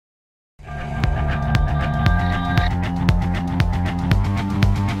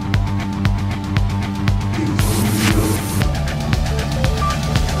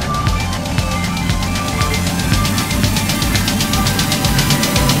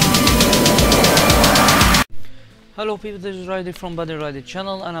Hello people, this is Ridey from Buddy Ridey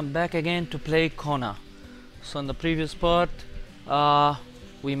channel, and I'm back again to play Kona. So in the previous part,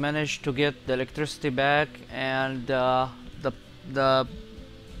 we managed to get the electricity back, and the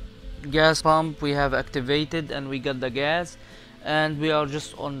gas pump we have activated, and we got the gas, and we are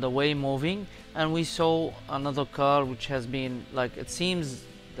just on the way moving, and we saw another car which has been, like, it seems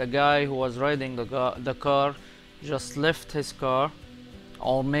the guy who was riding the car just left his car,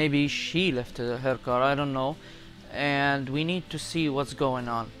 or maybe she left her car, I don't know. And we need to see what's going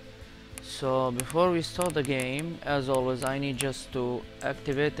on. So before we start the game, as always, I need just to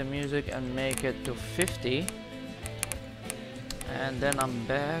activate the music and make it to 50, and then I'm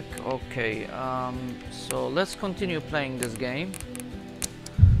back. Okay, so let's continue playing this game.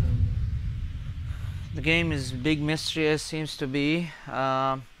 The game is big mystery, as seems to be.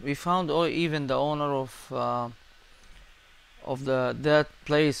 We found even the owner of that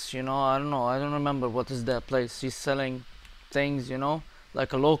place, you know. I don't know, I don't remember what is that place. He's selling things, you know,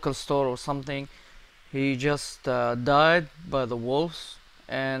 like a local store or something. He just died by the wolves,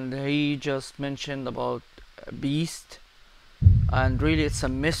 and he just mentioned about a beast, and really it's a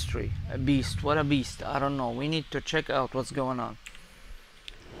mystery. A beast, what a beast, I don't know. We need to check out what's going on.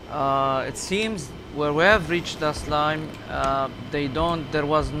 It seems where we have reached last time, there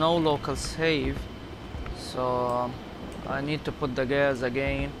was no local save, so I need to put the gas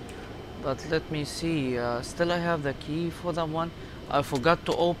again. But let me see, still I have the key for that one. I forgot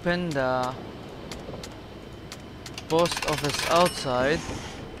to open the post office outside.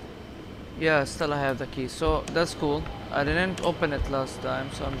 Yeah, still I have the key, so that's cool. I didn't open it last time,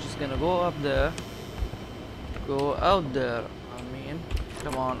 so I'm just gonna go up there, go out there, I mean,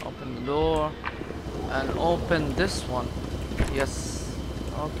 come on, open the door and open this one. Yes,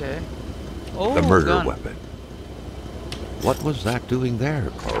 okay. Oh, the murder gun. Weapon. What was that doing there,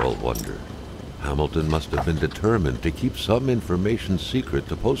 Carl wondered. Hamilton must have been determined to keep some information secret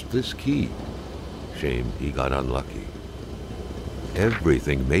to post this key. Shame he got unlucky.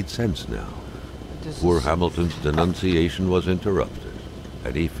 Everything made sense now. Poor Hamilton's denunciation was interrupted,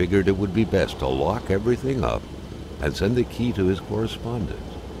 and he figured it would be best to lock everything up and send the key to his correspondent,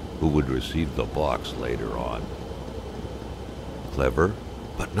 who would receive the box later on. Clever,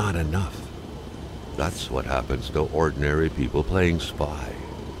 but not enough. That's what happens to ordinary people playing spy.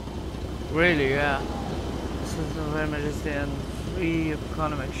 Really, yeah. This is the very majesty and free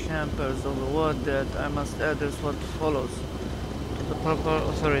economic chambers of the world that I must address what follows to the proper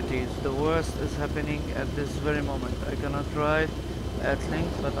authorities. The worst is happening at this very moment. I cannot write at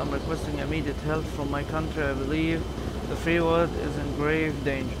length, but I'm requesting immediate help from my country. I believe the free world is in grave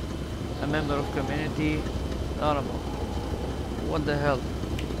danger. A member of community, honorable. What the hell?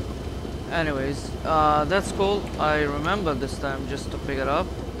 Anyways, that's cool. I remember this time just to pick it up.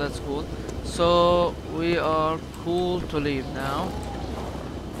 That's cool. So we are cool to leave now.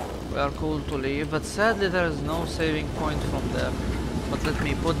 We are cool to leave, but sadly there is no saving point from there. But let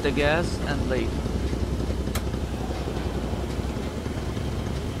me put the gas and leave.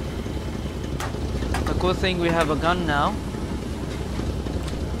 The cool thing, we have a gun now,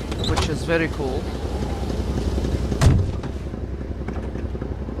 which is very cool.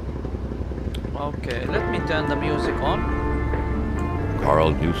 Okay, let me turn the music on.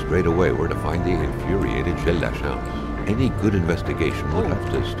 Carl knew straight away where to find the infuriated Gilles Lachance. Any good investigation would have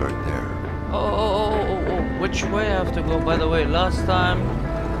to start there. Oh, which way I have to go? By the way, last time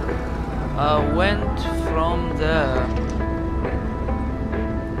I went from there.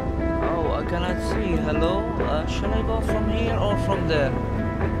 Oh, I cannot see. Hello? Shall I go from here or from there?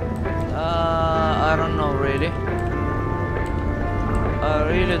 I don't know really. I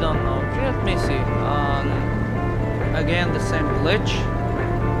really don't know. Let me see. Again, the same glitch.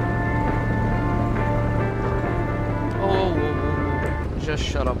 Oh, just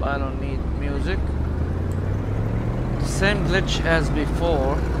shut up. I don't need music. The same glitch as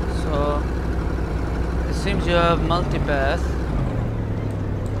before. So it seems you have multipath.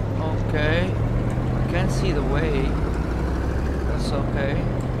 Okay. I can't see the way. That's okay.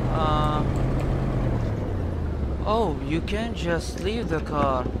 Oh, you can't just leave the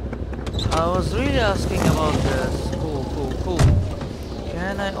car. I was really asking about this. Cool.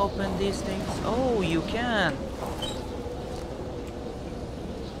 Can I open these things? Oh, you can.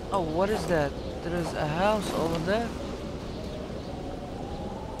 Oh, what is that? There is a house over there?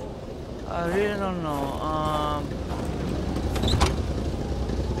 I really don't know.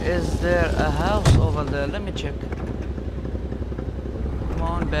 Is there a house over there? Let me check. Come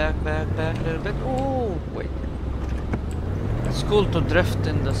on, back a little bit. Oh, wait. It's cool to drift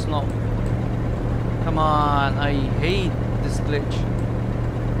in the snow. Come on, I hate this glitch.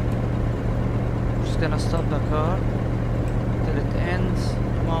 gonna stop the car till it ends.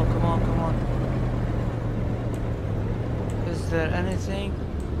 Come on, come on, come on. Is there anything?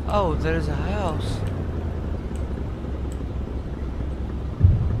 Oh, there is a house.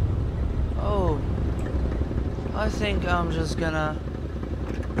 Oh, I think I'm just gonna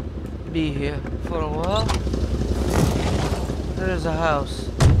be here for a while. There is a house.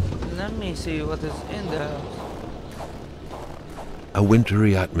 Let me see what is in the house. A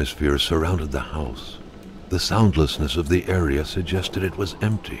wintry atmosphere surrounded the house. The soundlessness of the area suggested it was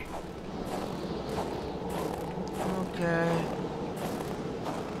empty. Okay.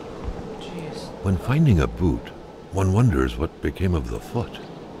 Jeez. When finding a boot, one wonders what became of the foot.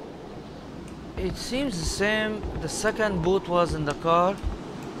 It seems the same. The second boot was in the car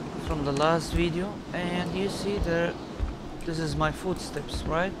from the last video, and you see there, this is my footsteps,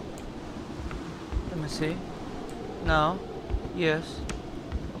 right? Let me see. Now, yes.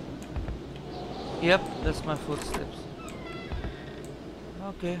 Yep, that's my footsteps.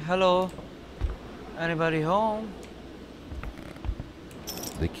 Okay, hello. Anybody home?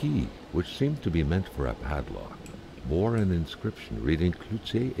 The key, which seemed to be meant for a padlock, bore an inscription reading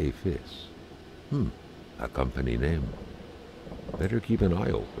Cloutier et Fils. A company name. Better keep an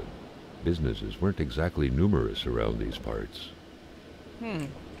eye open. Businesses weren't exactly numerous around these parts.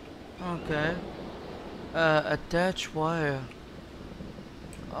 Okay. Attach wire.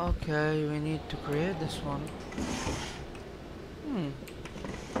 Okay, we need to create this one.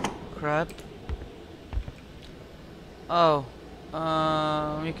 Crap. Oh.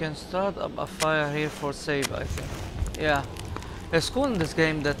 We can start up a fire here for save, I think. Yeah. It's cool in this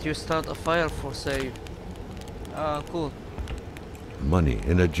game that you start a fire for save. Cool. Money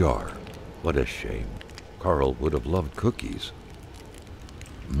in a jar. What a shame. Carl would have loved cookies.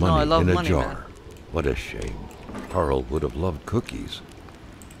 Money I love in a money, jar. man. What a shame. Carl would have loved cookies.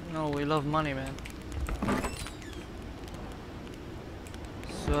 No, we love money, man.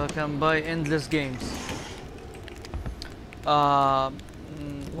 So I can buy endless games. Whoa,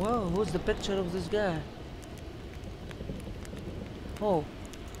 who's the picture of this guy? Oh,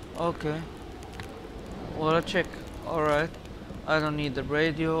 okay. Well, a check. Alright. I don't need the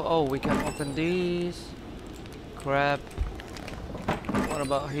radio. Oh, we can open these. Crap. What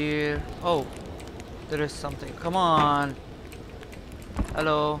about here? Oh, there is something. Come on.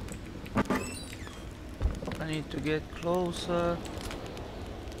 Hello. I need to get closer.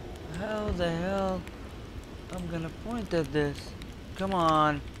 How the hell I'm gonna point at this? Come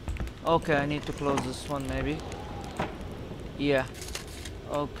on. Okay, I need to close this one maybe. Yeah.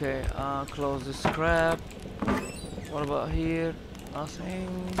 Okay, close this crap. What about here? Nothing.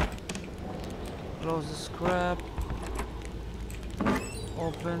 Close this crap.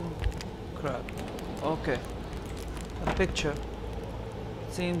 Open. Crap. Okay. A picture.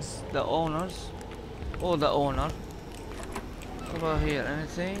 Seems the owners. Oh, the owner. What about here?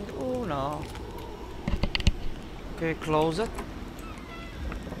 Anything? Oh, no. Okay, close it.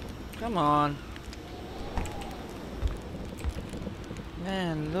 Come on.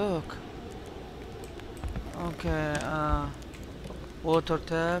 Man, look. Okay, water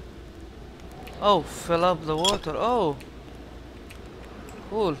tap. Oh, fill up the water. Oh.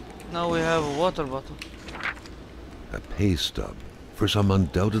 Cool. Now we have a water bottle. A pay stub for some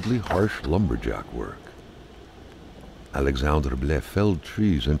undoubtedly harsh lumberjack work. Alexandre Blais felled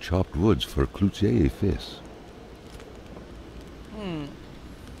trees and chopped woods for Cloutier et Fils.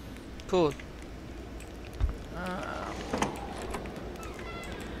 Cool.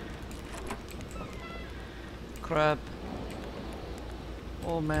 Crap.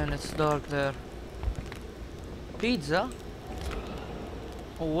 Oh man, it's dark there. Pizza?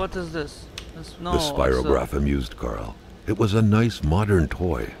 Oh, what is this? No, The spirograph amused Carl. It was a nice modern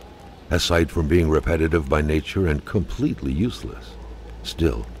toy, aside from being repetitive by nature and completely useless.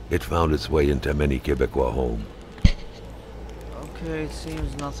 Still, it found its way into many Quebecois homes. Okay, it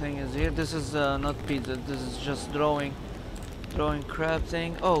seems nothing is here. This is not pizza. This is just drawing crap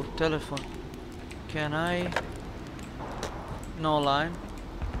thing. Oh, telephone. Can I? No line.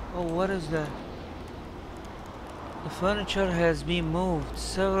 Oh, what is that? The furniture has been moved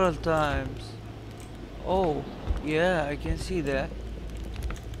several times. Oh, yeah, I can see that.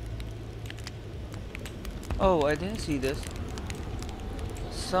 Oh, I didn't see this.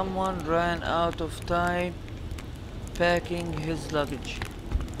 Someone ran out of time packing his luggage.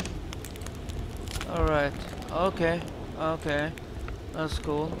 Alright, okay, that's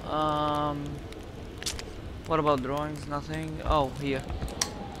cool. What about drawings? Nothing. Oh, here.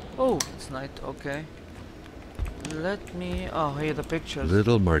 Oh, it's night, okay. Let me... oh, here the pictures.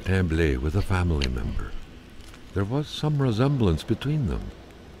 Little Martin Blais with a family member. There was some resemblance between them.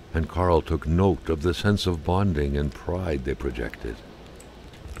 and Carl took note of the sense of bonding and pride they projected.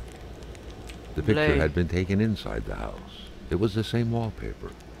 The picture Blade. had been taken inside the house. It was the same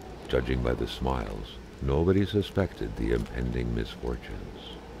wallpaper. Judging by the smiles, nobody suspected the impending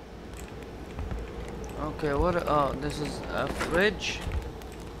misfortunes. Okay, what? Oh, this is a fridge.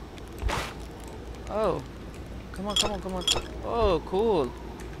 Oh, come on, come on, come on. Oh, cool.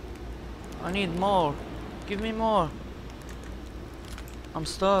 I need more. Give me more. I'm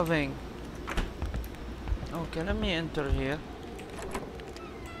starving. Okay, let me enter here.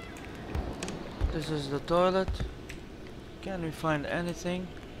 This is the toilet. Can we find anything?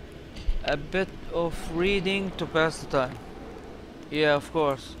 A bit of reading to pass the time. Yeah, of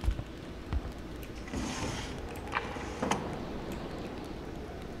course.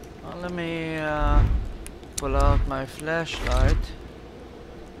 Let me pull out my flashlight.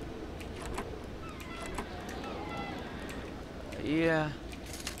 Yeah,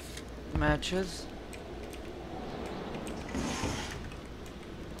 matches.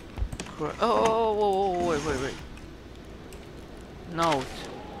 Oh, wait. Note.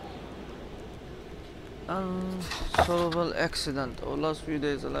 Unsolvable accident. Oh, last few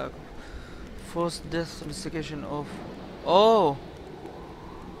days, a lack of forced death investigation of. Oh!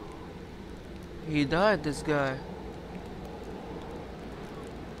 He died, this guy.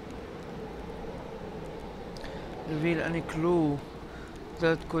 Reveal any clue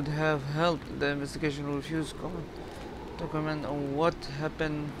that could have helped the investigation. Refuse comment on what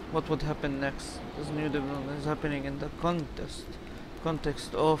would happen next. This new development is happening in the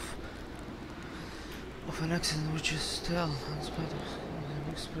context of an accident which is still in spite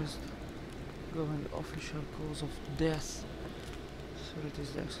of expressed government official cause of death. So it is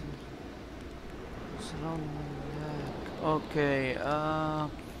the accident. Okay,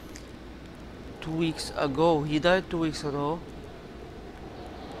 2 weeks ago. He died 2 weeks ago.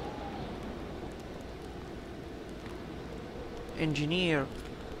 Engineer.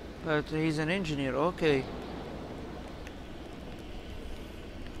 But he's an engineer, okay.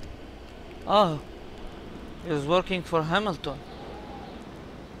 Oh, he was working for Hamilton.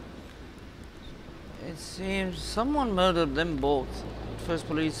 It seems someone murdered them both. First,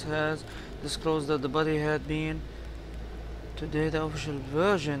 police has disclosed that the body had been. Today, the official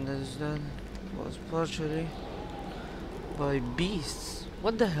version is that it was partially by beasts.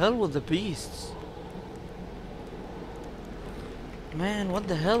 What the hell with the beasts? Man, what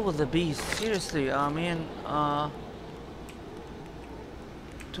the hell with the beasts? Seriously, I mean,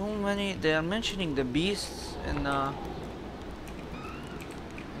 too many. They are mentioning the beasts in a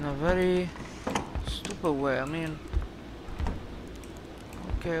very stupid way. I mean,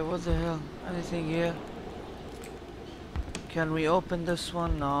 okay, what the hell? Anything here? Can we open this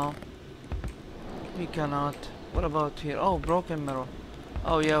one? No, we cannot. What about here? Oh, broken mirror.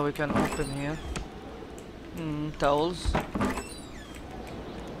 Oh yeah, we can open here. Towels.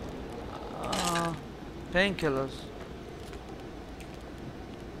 Painkillers.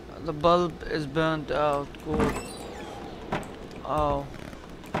 The bulb is burnt out. Cool. Oh.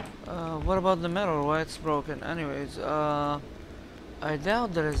 What about the mirror? Why it's broken? Anyways, I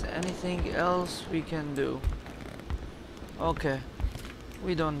doubt there is anything else we can do. Okay.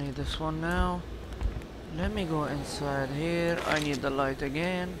 We don't need this one now. Let me go inside here. I need the light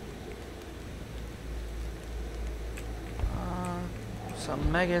again. Some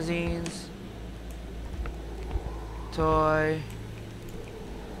magazines. Toy.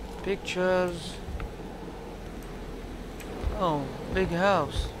 Pictures. Oh, big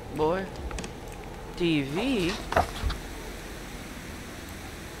house, boy. TV.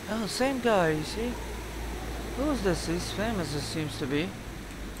 Oh, same guy, you see? Who's this? He's famous, it seems to be.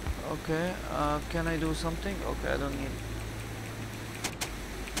 Okay, can I do something? Okay, I don't need.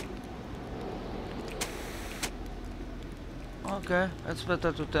 Okay, it's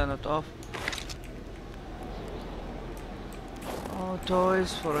better to turn it off. Oh,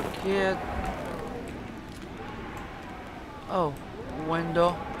 toys for a kid. Oh,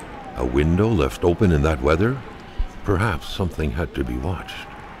 window. A window left open in that weather? Perhaps something had to be watched.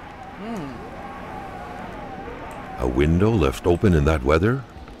 A window left open in that weather?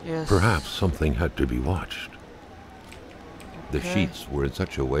 Yes. Perhaps something had to be watched. The Okay. sheets were in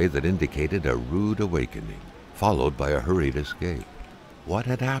such a way that indicated a rude awakening, followed by a hurried escape. What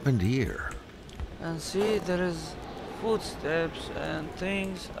had happened here? And see, there is footsteps and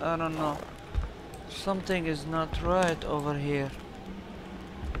things. I don't know. Something is not right over here.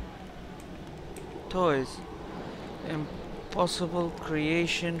 Toys. Impossible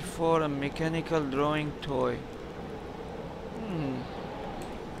creation for a mechanical drawing toy.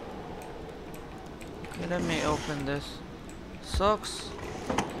 Okay, let me open this. Socks.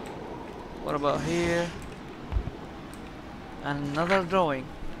 What about here? Another drawing.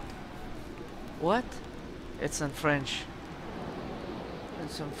 What? It's in French.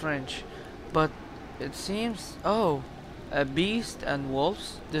 It's in French. But it seems... Oh, a beast and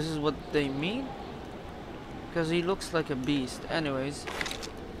wolves? This is what they mean? Because he looks like a beast. Anyways,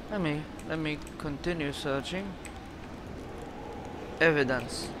 let me continue searching.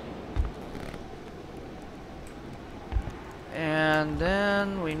 Evidence. And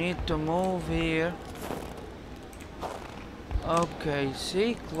then we need to move here. Okay,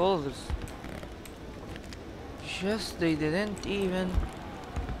 see, clothes. Just they didn't even...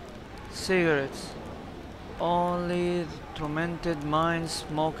 Cigarettes. Only the tormented mind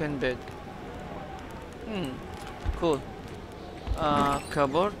smoke in bed. Cool.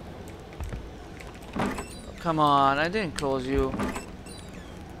 Cupboard. Come on, I didn't close you.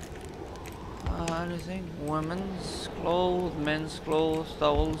 Anything? Women's clothes, men's clothes,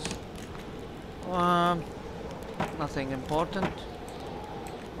 towels. Nothing important.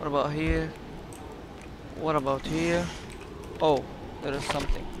 What about here? What about here? Oh, there is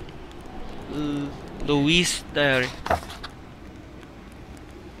something. Louis' diary.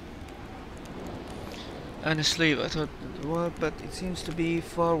 And a sleeve. I thought it was, but it seems to be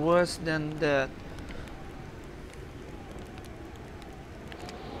far worse than that.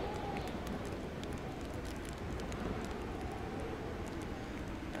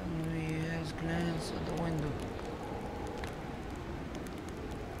 And he has glanced at the window.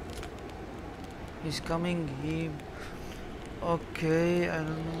 He's coming. Okay, I don't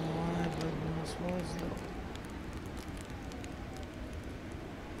know why, but this was though.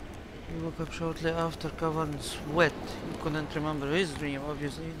 He woke up shortly after covered in sweat. He couldn't remember his dream.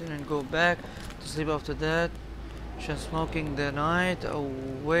 Obviously, he didn't go back to sleep after that. Just smoking the night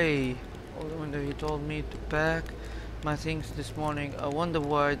away. Over the window, he told me to pack my things this morning. I wonder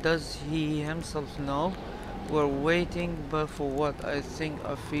why. Does he himself know? We're waiting, but for what? I think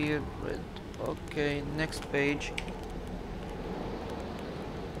I feared it. Okay, next page.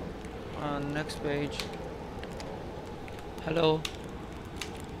 Next page. Hello.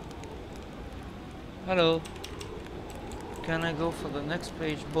 Hello. Can I go for the next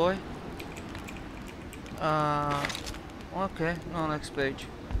page, boy? Okay, no next page.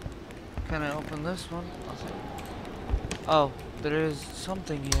 Can I open this one? Nothing. Oh, there is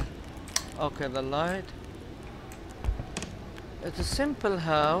something here. Okay, the light. It's a simple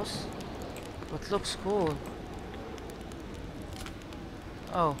house, but looks cool.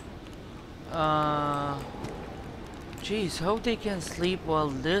 Oh. Jeez, how they can sleep while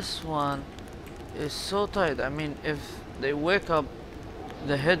this one is so tight. I mean, if they wake up,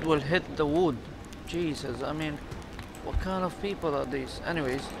 the head will hit the wood. Jesus, I mean, what kind of people are these?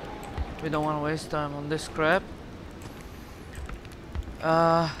 Anyways, we don't want to waste time on this crap.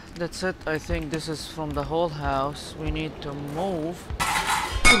 That's it. I think this is from the whole house. We need to move.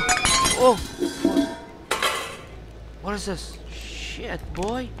 Oh! What is this? Shit,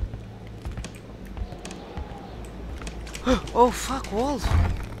 boy! Oh fuck, wolf!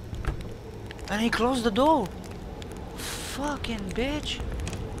 And he closed the door. Fucking bitch.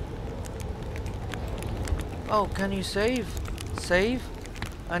 Oh, can you save? Save?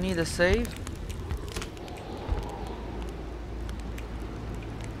 I need a save.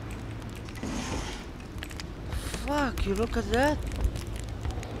 Fuck, you look at that.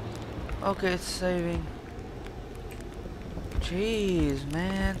 Okay, it's saving. Jeez,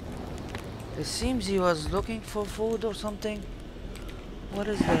 man. It seems he was looking for food or something. What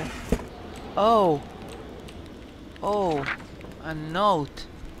is that? Oh. Oh. A note.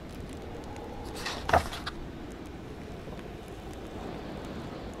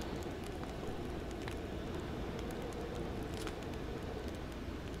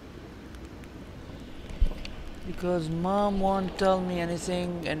 Because mom won't tell me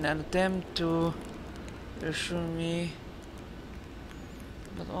anything in an attempt to reassure me.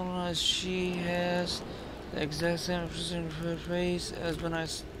 But otherwise she has the exact same expression of her face as when I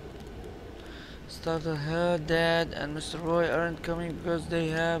started. Her dad and Mr. Roy aren't coming because they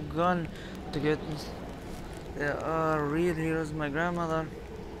have gone to get me. They are real heroes. My grandmother.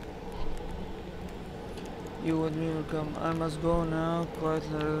 You would be welcome. I must go now. Quite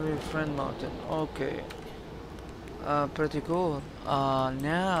literally, friend Martin. Okay. Pretty cool.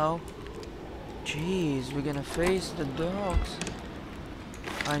 Now. Jeez, we're gonna face the dogs.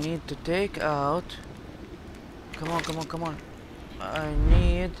 I need to take out. Come on, come on, come on. I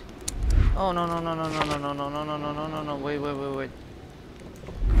need. Oh no no no no no no no no no no no no no no! Wait wait wait wait.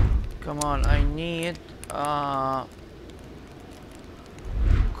 Come on, I need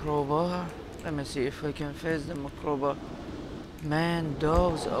crowbar. Let me see if I can face them with crowbar. Man,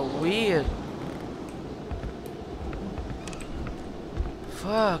 those are weird.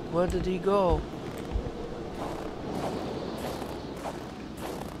 Fuck, where did he go?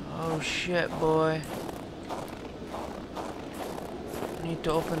 Oh shit, boy. I need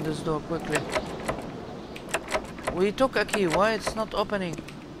to open this door quickly. We took a key, why it's not opening?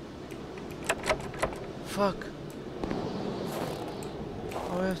 Fuck.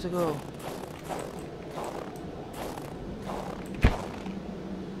 Where do we have to go?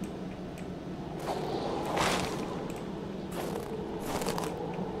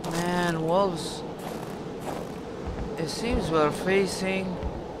 Man, wolves. It seems we're facing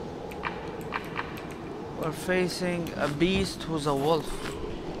a beast who's a wolf.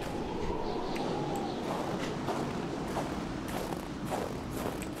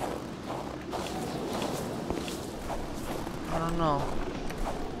 I don't know.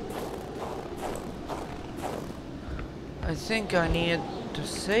 I think I need to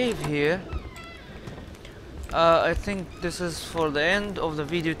save here. I think this is for the end of the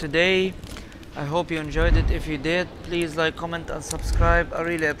video today. I hope you enjoyed it. If you did, please like, comment and subscribe. I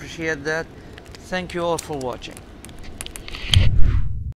really appreciate that. Thank you all for watching.